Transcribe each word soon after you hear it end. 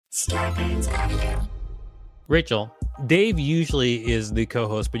Scarpins Avenue. Rachel, Dave usually is the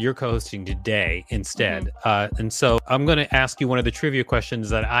co-host, but you're co-hosting today instead. And so I'm going to ask you one of the trivia questions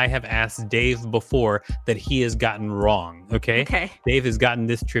that I have asked Dave before that he has gotten wrong. Okay. Dave has gotten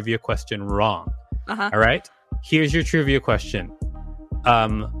this trivia question wrong. All right. Here's your trivia question.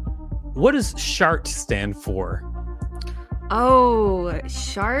 What does SHART stand for? Oh,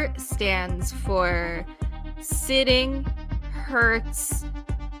 SHART stands for Sitting Hurts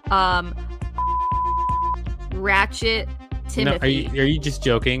Ratchet Timothy. No, are you just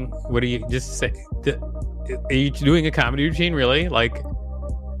joking? What are you just say? Are you doing a comedy routine? Really? Like,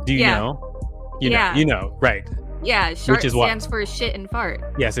 do you know? You know, right? Yeah, SHART stands for shit and fart.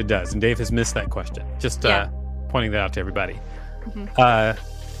 Yes, it does. And Dave has missed that question. Just pointing that out to everybody.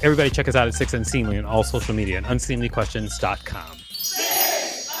 Everybody check us out at Six Unseemly on all social media and unseemlyquestions.com.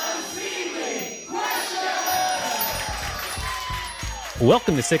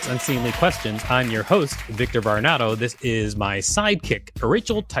 Welcome to Six Unseemly Questions. I'm your host, Victor Varnado. This is my sidekick,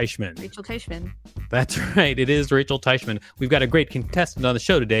 Rachel Teichman. Rachel Teichman. That's right. It is Rachel Teichman. We've got a great contestant on the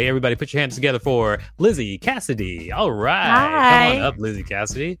show today. Everybody put your hands together for Lizzie Cassidy. All right. Hi. Come on up, Lizzie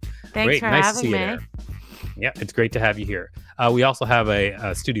Cassidy. Thanks great. for Nice having to see you me. there. Yeah, it's great to have you here. We also have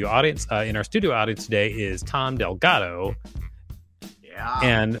a studio audience. In our studio audience today is Tom Delgado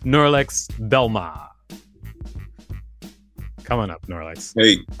and Norlex Belma. Come on up, Norlex.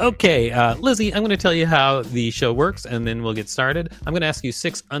 Hey. Okay, Lizzie, I'm going to tell you how the show works, and then we'll get started. I'm going to ask you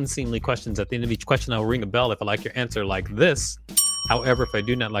 6 unseemly questions. At the end of each question, I'll ring a bell if I like your answer like this. However, if I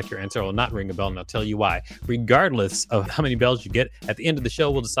do not like your answer, I will not ring a bell, and I'll tell you why. Regardless of how many bells you get, at the end of the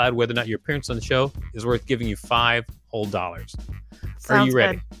show, we'll decide whether or not your appearance on the show is worth giving you $5 whole. Are you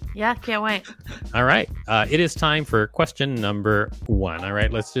ready? Good. Yeah, can't wait. All right. It is time for question number 1. All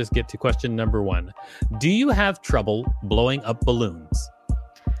right, let's just get to question number 1. Do you have trouble blowing up balloons?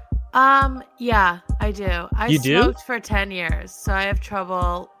 Yeah, I do. You do? Smoked for 10 years, so I have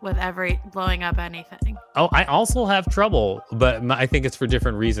trouble with blowing up anything. Oh, I also have trouble, but I think it's for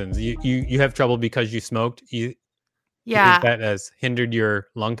different reasons. You have trouble because you smoked? Yeah. That has hindered your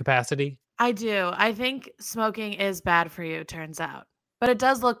lung capacity? I do. I think smoking is bad for you, turns out. But it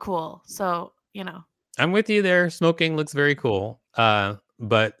does look cool, so, you know. I'm with you there. Smoking looks very cool.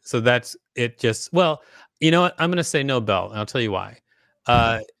 But so that's it just, well, you know what? I'm going to say no bell, and I'll tell you why.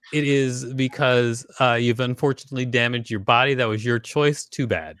 It is because you've unfortunately damaged your body. That was your choice. Too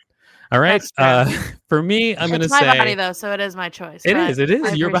bad. All right. For me, I'm going to say... It's my body, though, so it is my choice. It is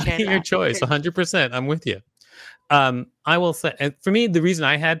your body, your that. choice. 100%. I'm with you. I will say, and for me, the reason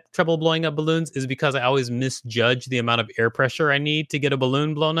I had trouble blowing up balloons is because I always misjudge the amount of air pressure I need to get a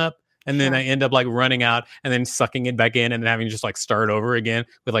balloon blown up. And then I end up like running out and then sucking it back in and then having to just like start over again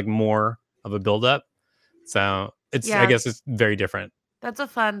with like more of a buildup. So I guess it's very different. That's a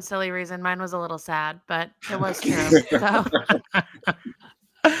fun, silly reason. Mine was a little sad, but it was true. So.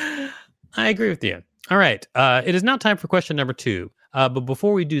 I agree with you. All right. It is now time for question number 2. But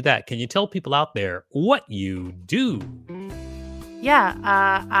before we do that, can you tell people out there what you do? Yeah,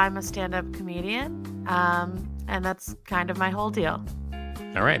 I'm a stand-up comedian, and that's kind of my whole deal.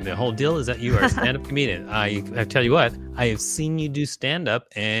 All right. The whole deal is that you are a stand-up comedian. I tell you what, I have seen you do stand-up,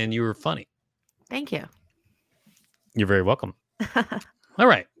 and you were funny. Thank you. You're very welcome. All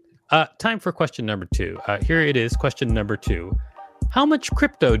right. Time for question number 2. Here it is, question number 2. How much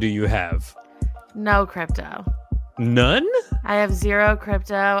crypto do you have? No crypto. None? I have 0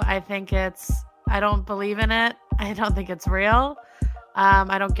 crypto. I don't believe in it. I don't think it's real.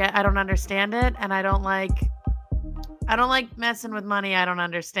 I don't understand it. And I don't like messing with money I don't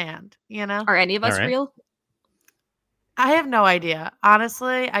understand, you know? Are any of us real? I have no idea.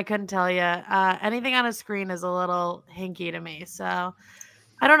 Honestly, I couldn't tell you. Anything on a screen is a little hinky to me. So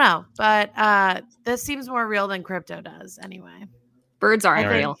I don't know. But this seems more real than crypto does anyway. Birds aren't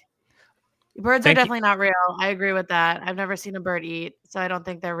real. Birds are definitely not real. I agree with that. I've never seen a bird eat, so I don't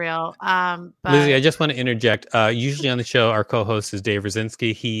think they're real. But... Lizzie, I just want to interject. Usually on the show, our co-host is Dave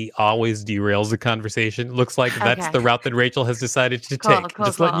Rosinski. He always derails the conversation. Looks like that's the route that Rachel has decided to take.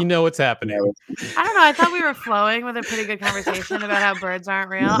 Just letting you know what's happening. I don't know. I thought we were flowing with a pretty good conversation about how birds aren't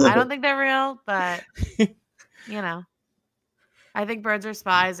real. I don't think they're real, but, you know. I think birds are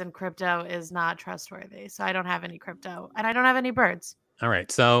spies and crypto is not trustworthy. So I don't have any crypto and I don't have any birds. All right.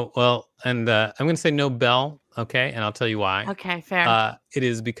 So, well, and I'm going to say no bell. Okay. And I'll tell you why. Okay. Fair. It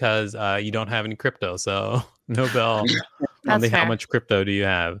is because you don't have any crypto. So no bell on how much crypto do you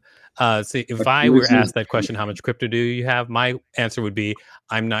have? See, if I were asked that question, how much crypto do you have? My answer would be,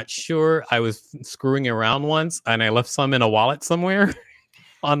 I'm not sure. I was screwing around once and I left some in a wallet somewhere.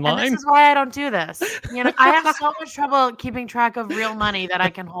 online. And this is why I don't do this. You know, I have so much trouble keeping track of real money that I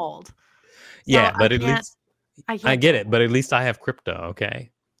can hold. So yeah, but at least I get it. But at least I have crypto.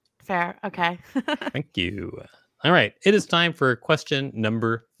 Okay. Fair. Okay. Thank you. All right. It is time for question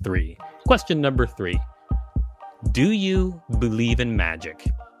number 3. Question number 3. Do you believe in magic?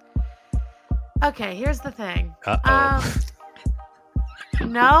 Okay, here's the thing. Uh-oh.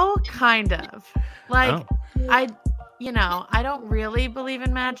 No, kind of. Like, Oh. I don't really believe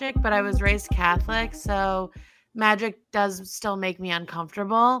in magic, but I was raised Catholic, so magic does still make me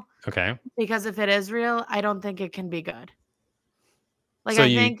uncomfortable. Okay. Because if it is real, I don't think it can be good. Like, So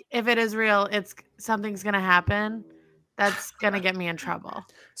I think if it is real, something's gonna happen that's gonna get me in trouble.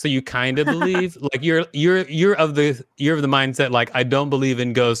 So you kind of believe, like you're of the mindset, like I don't believe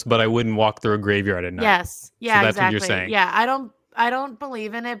in ghosts, but I wouldn't walk through a graveyard at night. Yes. Yeah, so that's exactly. what you're saying. Yeah, I don't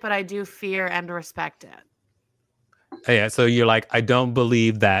believe in it, but I do fear and respect it. Yeah, so you're like, I don't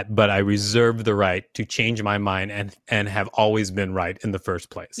believe that, but I reserve the right to change my mind and have always been right in the first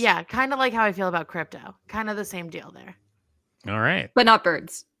place. Yeah, kind of like how I feel about crypto. Kind of the same deal there. All right. But not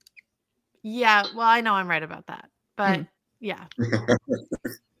birds. Yeah, well, I know I'm right about that. But yeah. Are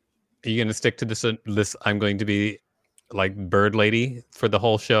you going to stick to this? I'm going to be like bird lady for the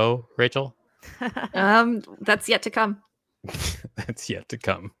whole show, Rachel? That's yet to come. That's yet to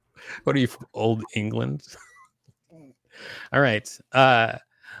come. What are you from Old England? All right. So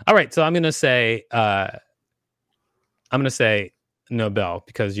I'm going to say no, Bell,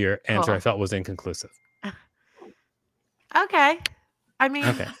 because your answer I felt was inconclusive. Okay. I mean,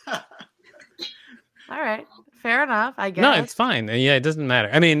 okay. All right. Fair enough, I guess. No, it's fine. Yeah, it doesn't matter.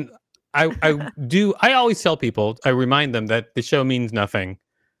 I mean, I always tell people, I remind them that the show means nothing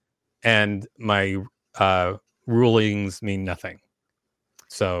and my rulings mean nothing.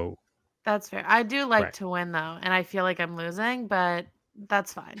 So that's fair. I do like to win though, and I feel like I'm losing, but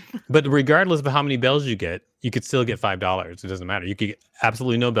that's fine. But regardless of how many bells you get, you could still get $5. It doesn't matter. You could get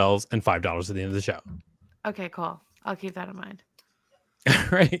absolutely no bells and $5 at the end of the show. Okay, cool. I'll keep that in mind.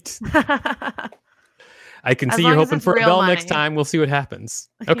 Right. I can see you're hoping for a bell next time. We'll see what happens.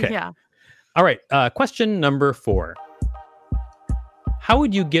 Okay. Yeah. All right. Question number 4. How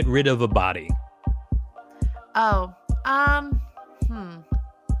would you get rid of a body? Oh,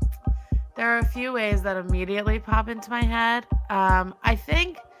 there are a few ways that immediately pop into my head. I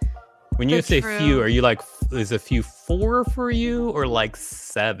think when you say few, are you like, is a few 4 for you or like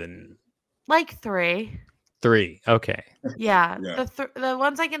 7? Like 3. 3. Okay. Yeah. The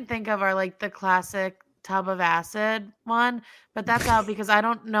ones I can think of are like the classic tub of acid one, but that's out because I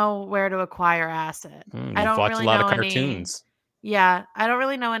don't know where to acquire acid. I don't watch really a lot know of cartoons. Yeah, I don't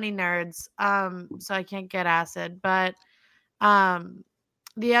really know any nerds, so I can't get acid. But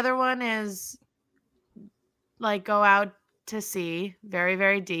the other one is like go out to sea, very,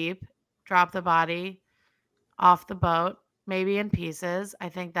 very deep, drop the body off the boat, maybe in pieces. I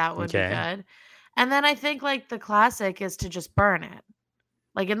think that would be good. And then I think like the classic is to just burn it.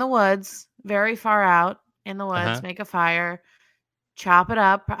 Like in the woods, very far out in the woods, make a fire, chop it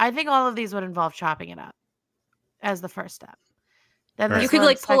up. I think all of these would involve chopping it up as the first step. Then you could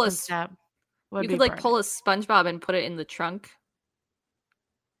like pull a SpongeBob and put it in the trunk.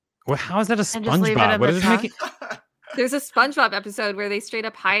 Well, how is that a SpongeBob? What is it making? There's a SpongeBob episode where they straight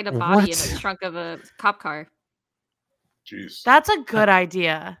up hide a body in the trunk of a cop car. Jeez. That's a good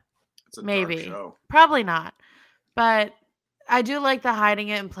idea. Maybe. Probably not. But I do like the hiding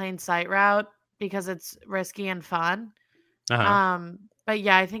it in plain sight route because it's risky and fun. But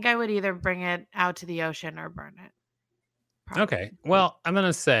yeah, I think I would either bring it out to the ocean or burn it. Probably. Okay. Well, I'm going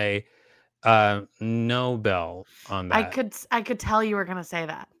to say no bell on that. I could tell you were going to say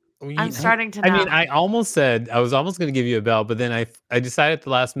that. I'm starting to know. I mean, I was almost going to give you a bell, but then I decided at the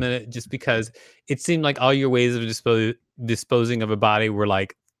last minute just because it seemed like all your ways of disposing of a body were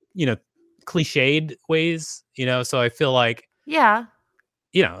like, cliched ways, so I feel like,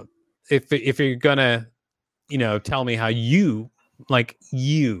 if you're gonna, tell me how you.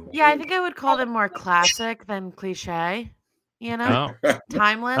 Yeah, I think I would call them more classic than cliche,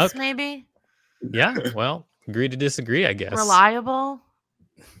 timeless, maybe. Yeah, well, agree to disagree, I guess. Reliable.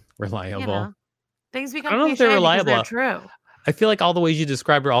 Things become cliche because they're true. I feel like all the ways you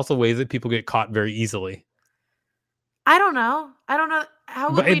described are also ways that people get caught very easily. I don't know.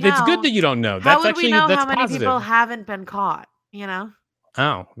 How would we know? It's good that you don't know. How would we know how many people haven't been caught?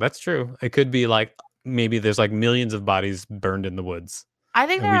 Oh, that's true. It could be like maybe there's like millions of bodies burned in the woods. I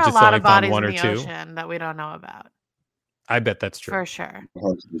think there are a lot of bodies in the ocean that we don't know about. I bet that's true. For sure.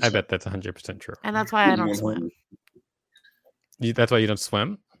 100%. I bet that's 100% true. And that's why I don't swim. That's why you don't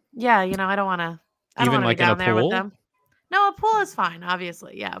swim? Yeah, I don't want to. I don't want to be down there with them. No, a pool is fine.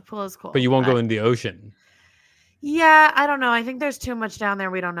 Obviously, yeah, a pool is cool. But you won't go in the ocean. Yeah, I don't know. I think there's too much down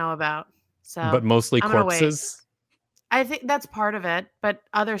there we don't know about. So, But mostly I'm gonna wait. corpses. I think that's part of it, but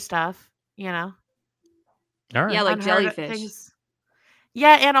other stuff, you know. All right. Yeah, like unheard of jellyfish. things.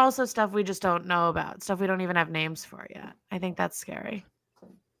 Yeah, and also stuff we just don't know about. Stuff we don't even have names for yet. I think that's scary.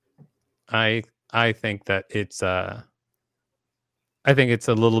 I think that it's I think it's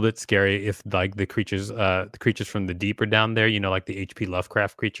a little bit scary if like the creatures from the deep are down there, like the H.P.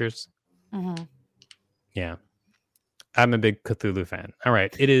 Lovecraft creatures. Mm-hmm. Yeah. I'm a big Cthulhu fan. All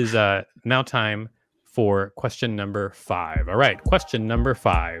right. It is now time for question number 5. All right. Question number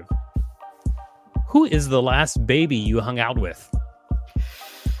 5. Who is the last baby you hung out with?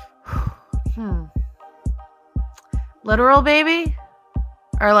 Literal baby?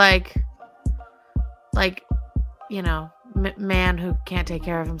 Or like, man who can't take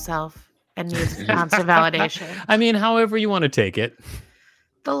care of himself and needs constant validation. I mean, however you want to take it.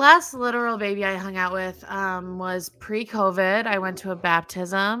 The last literal baby I hung out with was pre-COVID. I went to a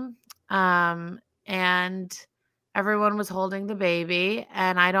baptism and everyone was holding the baby,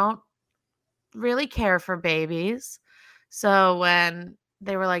 and I don't really care for babies. So when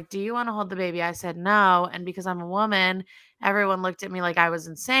they were like, "Do you want to hold the baby?" I said no. And because I'm a woman, everyone looked at me like I was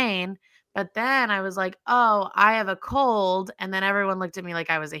insane. But then I was like, "Oh, I have a cold." And then everyone looked at me like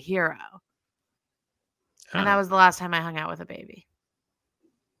I was a hero. And that was the last time I hung out with a baby.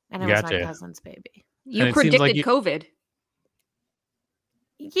 And it was my cousin's baby. You predicted COVID.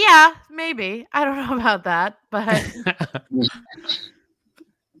 Yeah, maybe. I don't know about that, but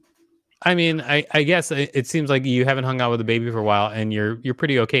I mean, I guess it seems like you haven't hung out with a baby for a while, and you're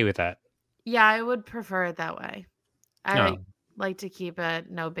pretty okay with that. Yeah, I would prefer it that way. I like to keep a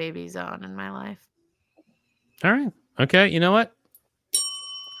no baby zone in my life. All right. Okay. You know what?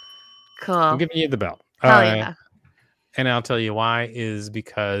 Cool. I'm giving you the bell. Hell yeah. And I'll tell you why is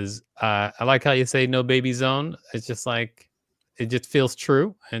because I like how you say no baby zone. It's just like, it just feels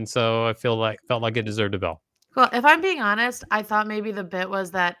true. And so I felt like it deserved a bell. Well, if I'm being honest, I thought maybe the bit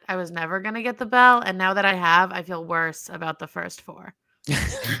was that I was never going to get the bell. And now that I have, I feel worse about the first 4.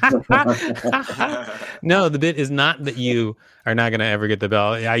 No, the bit is not that you are not going to ever get the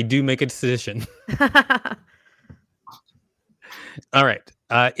bell. I do make a decision. All right.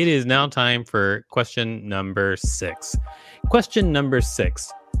 It is now time for question number 6. Question number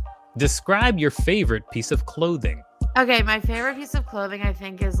 6. Describe your favorite piece of clothing. Okay, my favorite piece of clothing, I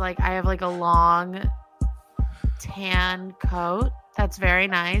think, is like I have like a long tan coat that's very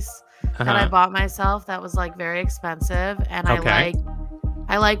nice that I bought myself. That was like very expensive, and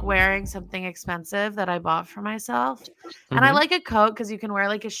I like wearing something expensive that I bought for myself. Mm-hmm. And I like a coat because you can wear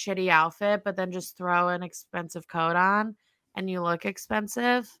like a shitty outfit, but then just throw an expensive coat on and you look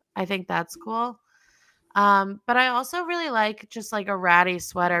expensive. I think that's cool. But I also really like just like a ratty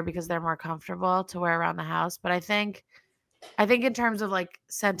sweater because they're more comfortable to wear around the house. But I think in terms of like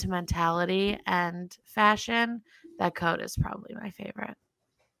sentimentality and fashion, that coat is probably my favorite.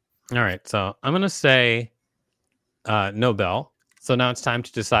 All right. So I'm going to say no bell. So now it's time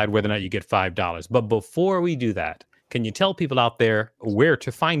to decide whether or not you get $5. But before we do that, can you tell people out there where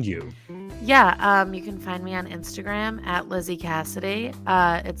to find you? Yeah, you can find me on Instagram at Lizzie Cassidy.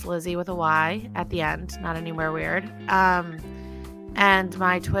 It's Lizzie with a Y at the end, not anywhere weird. And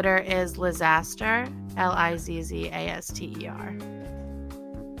my Twitter is Lizaster, Lizzzaster.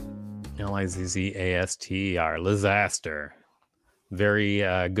 Lizzzaster, Lizaster.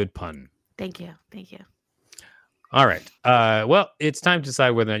 Very good pun. Thank you. All right. Well, it's time to decide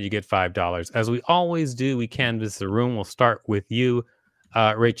whether or not you get $5. As we always do, we canvass the room. We'll start with you.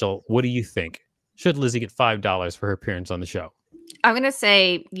 Rachel, what do you think? Should Lizzie get $5 for her appearance on the show? I'm going to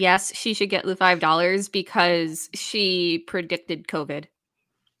say yes, she should get the $5 because she predicted COVID.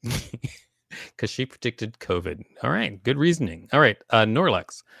 Because she predicted COVID. All right. Good reasoning. All right.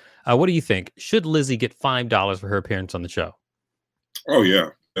 Norlex, what do you think? Should Lizzie get $5 for her appearance on the show? Oh,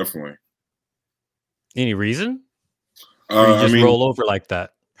 yeah, definitely. Any reason? Or you just roll over like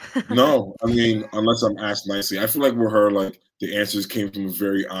that? No, I mean, unless I'm asked nicely. I feel like with her, like, the answers came from a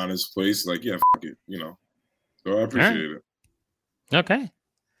very honest place. Like, yeah, fuck it, So I appreciate it. Okay.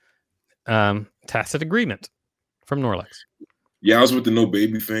 Tacit agreement from Norlex. Yeah, I was with the no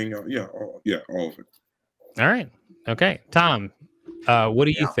baby thing. All of it. All right. Okay. Tom, what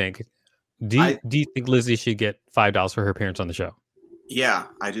do you think? Do you think Lizzie should get $5 for her appearance on the show? Yeah,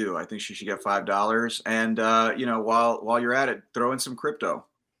 I do. I think she should get $5. And while you're at it, throw in some crypto.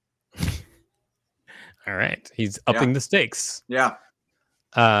 All right. He's upping the stakes. Yeah.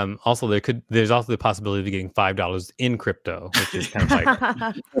 Also, there's also the possibility of getting $5 in crypto, which is kind of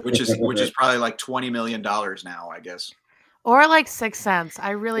like which is probably like $20 million now, I guess. Or like 6 cents.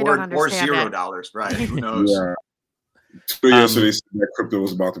 I really don't understand or it. $0, right? Who knows? Yeah. 2 years ago, they said that crypto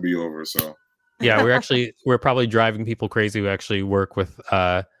was about to be over. So Yeah, we're probably driving people crazy who actually work with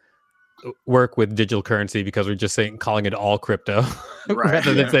digital currency because we're just calling it all crypto Right,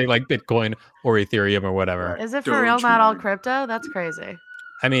 rather than yeah. saying like Bitcoin or Ethereum or whatever. Right. Is it for real not all Dogecoin. crypto? That's crazy.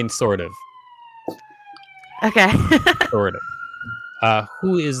 I mean, sort of. Okay. Sort of.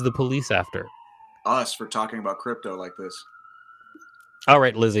 Who is the police after? Us for talking about crypto like this. All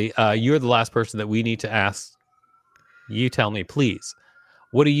right, Lizzie, you're the last person that we need to ask. You tell me, please.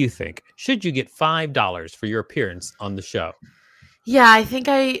 What do you think? Should you get $5 for your appearance on the show? Yeah, I think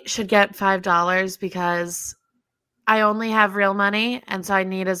I should get $5 because I only have real money, and so I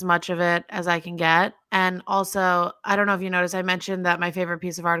need as much of it as I can get. And also, I don't know if you noticed, I mentioned that my favorite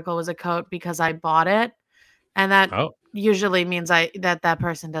piece of article was a coat because I bought it, and that usually means that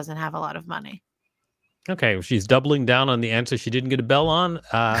person doesn't have a lot of money. Okay, well, she's doubling down on the answer she didn't get a bell on.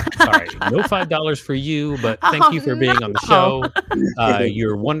 Sorry, no $5 for you, but thank you for being on the show.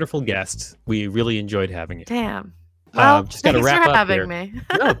 You're a wonderful guest. We really enjoyed having you. Damn. Well, just got to thanks wrap for up having here. me.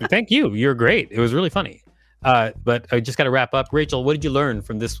 No, thank you. You're great. It was really funny. But I just got to wrap up. Rachel, what did you learn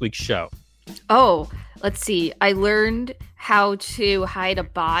from this week's show? Oh, let's see. I learned how to hide a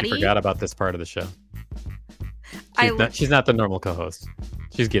body. I forgot about this part of the show. She's not the normal co-host.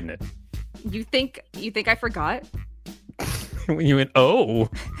 She's getting it. You think I forgot? When you went, oh.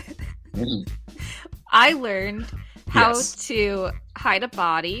 I learned how to hide a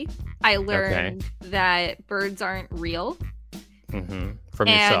body. I learned that birds aren't real. Mm-hmm. From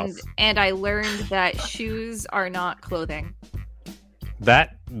yourself. And I learned that shoes are not clothing.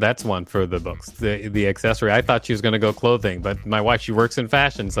 That's one for the books. The accessory. I thought she was going to go clothing, but my wife, she works in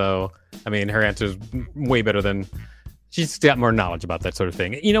fashion, so I mean, her answer is way better than. She's got more knowledge about that sort of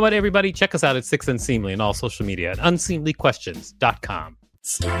thing. You know what, everybody? Check us out at Six Unseemly and all social media at unseemlyquestions.com.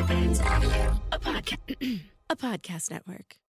 Starbane's Audio, a podcast network.